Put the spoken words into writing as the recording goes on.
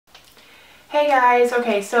Hey guys,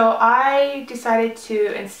 okay, so I decided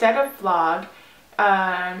to, instead of vlog,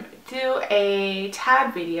 do a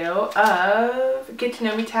tag video of get to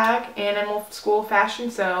know me tag animal school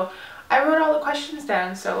fashion. So I wrote all the questions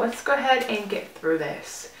down, so let's go ahead and get through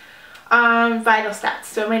this. Vital stats.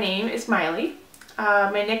 So my name is Miley.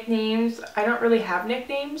 My nicknames, I don't really have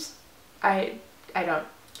nicknames. I don't.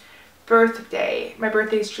 Birthday. My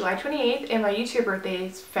birthday is July 28th and my YouTube birthday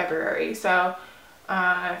is February. So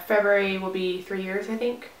February will be 3 years, I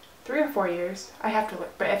think. 3 or 4 years. I have to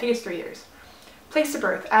look, but I think it's 3 years. Place of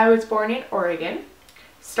birth. I was born in Oregon.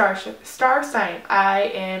 Star sign. I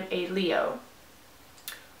am a Leo.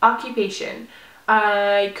 Occupation.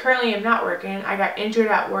 I currently am not working. I got injured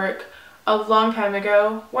at work a long time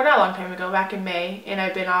ago. Well, not a long time ago, back in May, and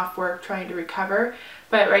I've been off work trying to recover.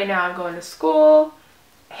 But right now I'm going to school.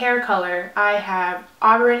 Hair color. I have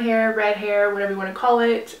auburn hair, red hair, whatever you want to call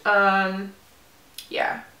it.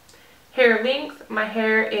 Yeah. Hair length. My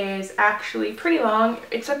hair is actually pretty long.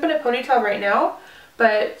 It's up in a ponytail right now,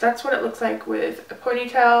 but that's what it looks like with a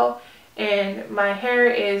ponytail, and my hair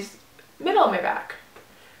is middle of my back.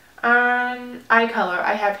 Eye color.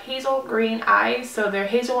 I have hazel green eyes, so they're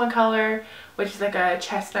hazel in color, which is like a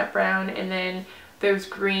chestnut brown, and then there's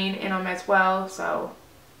green in them as well, so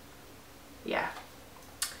yeah.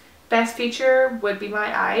 Best feature would be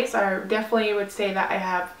my eyes. I definitely would say that I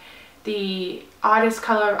have the oddest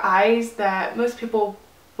color of eyes that most people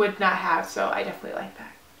would not have, so I definitely like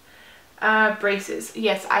that. Braces.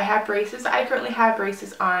 Yes, I have braces. I currently have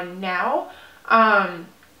braces on now. I've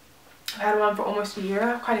had them on for almost a year.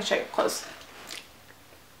 I'll kind of check close.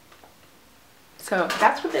 So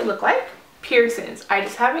that's what they look like. Piercings. I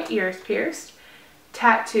just have my ears pierced.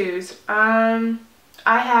 Tattoos. I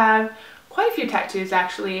have quite a few tattoos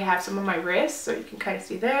actually. I have some on my wrists, so you can kind of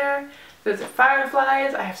see there. Those are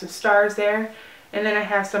fireflies. I have some stars there. And then I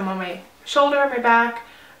have some on my shoulder, my back.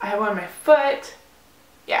 I have one on my foot.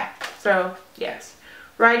 Yeah, so yes.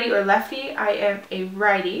 Righty or lefty? I am a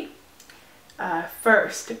righty.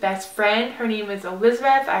 First, best friend. Her name is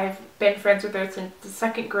Elizabeth. I've been friends with her since the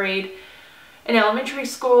 2nd grade in elementary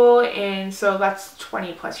school, and so that's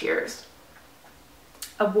 20 plus years.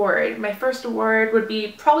 Award. My first award would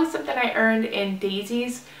be probably something I earned in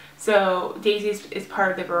Daisies. So Daisies is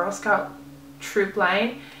part of the Girl Scout troop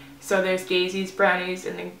line. So there's Daisies, Brownies,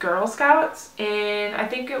 and then Girl Scouts. And I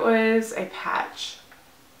think it was a patch.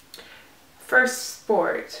 First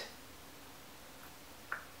sport.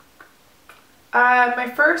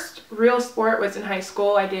 My first real sport was in high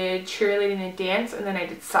school. I did cheerleading and dance, and then I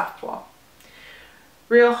did softball.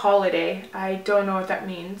 Real holiday. I don't know what that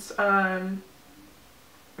means.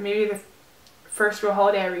 Maybe the first real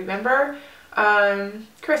holiday I remember.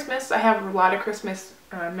 Christmas. I have a lot of Christmas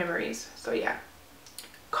memories, so yeah.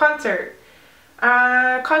 Concert.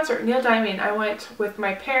 Neil Diamond. I went with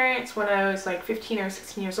my parents when I was like 15 or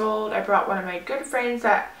 16 years old. I brought one of my good friends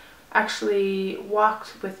that actually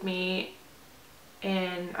walked with me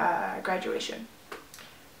in graduation.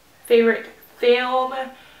 Favorite film.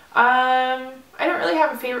 I don't really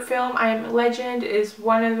have a favorite film. I Am Legend is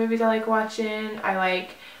one of the movies I like watching. I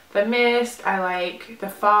like The Mist. I like The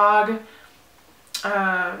Fog.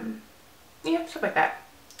 Yeah, stuff like that.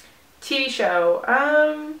 TV show.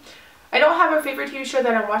 I don't have a favorite TV show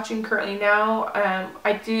that I'm watching currently now.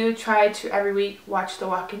 I do try to every week watch The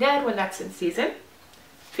Walking Dead when that's in season.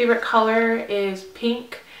 Favorite color is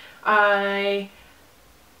pink. Let's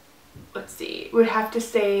see, would have to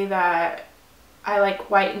say that I like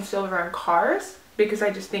white and silver on cars because I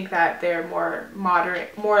just think that they're more modern,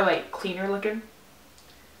 more like cleaner looking.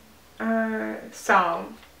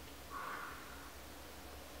 Song.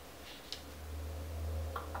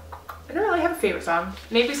 I don't really have a favorite song.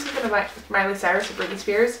 Maybe something like Miley Cyrus or Britney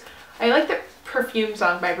Spears. I like the Perfume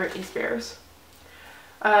song by Britney Spears.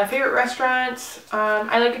 Favorite restaurants.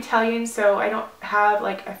 I like Italian, so I don't have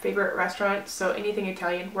like a favorite restaurant, so anything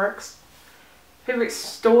Italian works. Favorite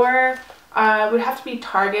store would have to be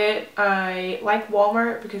Target. I like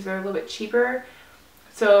Walmart because they're a little bit cheaper.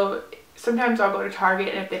 So sometimes I'll go to Target,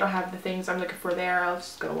 and if they don't have the things I'm looking for there, I'll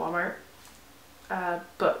just go to Walmart.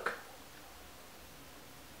 Book.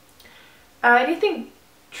 Anything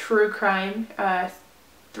true crime,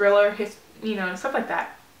 thriller, you know, stuff like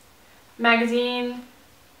that. Magazine.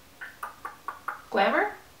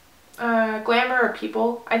 Glamour? Glamour or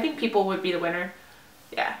People? I think People would be the winner.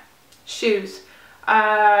 Yeah. Shoes.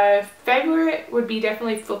 Favorite would be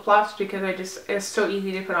definitely flip-flops because it's so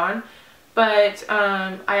easy to put on. But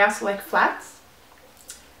I also like flats.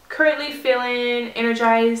 Currently feeling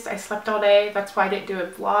energized. I slept all day. That's why I didn't do a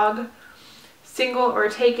vlog. Single or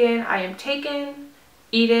taken. I am taken.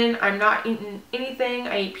 eaten. I'm not eating anything.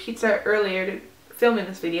 I ate pizza earlier to film in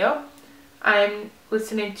this video. I'm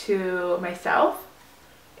listening to myself,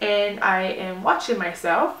 and I am watching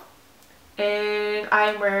myself, and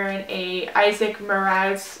I'm wearing a Isaac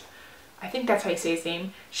Mraz, I think that's how you say his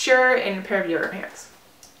name, shirt and a pair of yoga pants.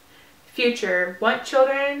 Future, want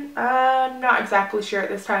children? Not exactly sure at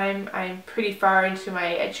this time. I'm pretty far into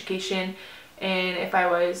my education, and if I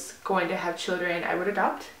was going to have children, I would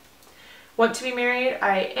adopt. Want to be married?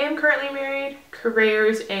 I am currently married.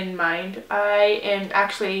 Careers in mind. I am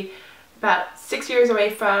actually about 6 years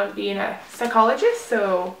away from being a psychologist,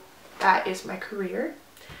 so that is my career.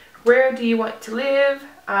 Where do you want to live?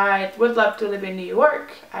 I would love to live in New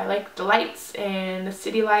York. I like the lights and the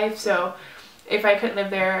city life, so if I couldn't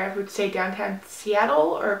live there, I would say downtown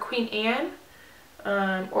Seattle or Queen Anne,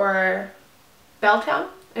 or Belltown,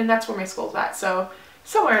 and that's where my school's at, so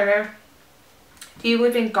somewhere there. Do you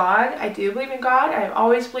believe in God? I do believe in God. I've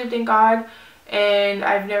always believed in God, and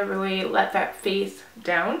I've never really let that faith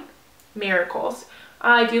down. Miracles.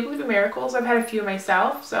 I do believe in miracles. I've had a few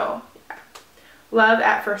myself, so yeah. Love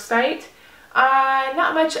at first sight.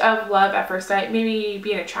 Not much of love at first sight. Maybe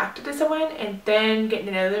being attracted to someone and then getting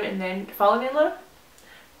to know them and then falling in love.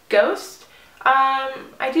 Ghost.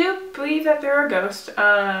 I do believe that there are ghosts.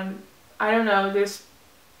 I don't know.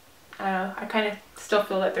 I kind of still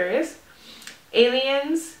feel that there is.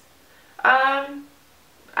 Aliens.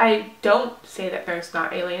 I don't say that there's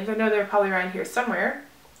not aliens. I know they're probably around here somewhere.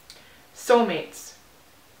 Soulmates.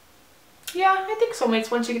 Yeah, I think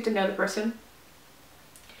soulmates once you get to know the person.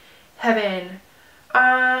 Heaven.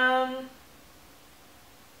 Yeah.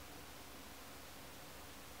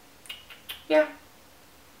 I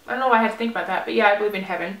don't know why I had to think about that, but yeah, I believe in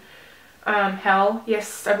heaven. Hell.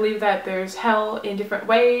 Yes, I believe that there's hell in different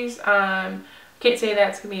ways. Can't say that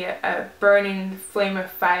it's going to be a burning flame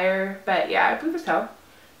of fire, but yeah, I believe there's hell.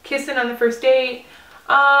 Kissing on the first date.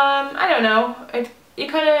 I don't know. If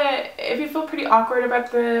you feel pretty awkward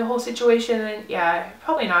about the whole situation, then yeah,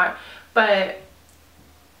 probably not. But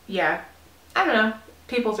yeah, I don't know.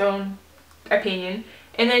 People's own opinion.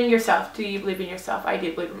 And then yourself. Do you believe in yourself? I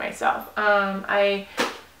do believe in myself. I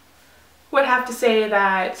would have to say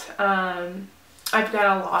that I've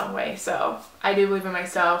gone a long way. So I do believe in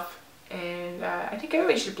myself. And I think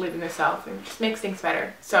everybody should believe in themselves. It just makes things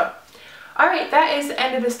better. So, alright, that is the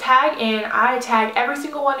end of this tag. And I tag every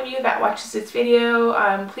single one of you that watches this video.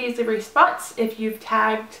 Please leave a response if you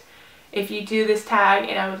do this tag.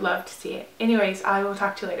 And I would love to see it. Anyways, I will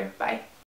talk to you later. Bye.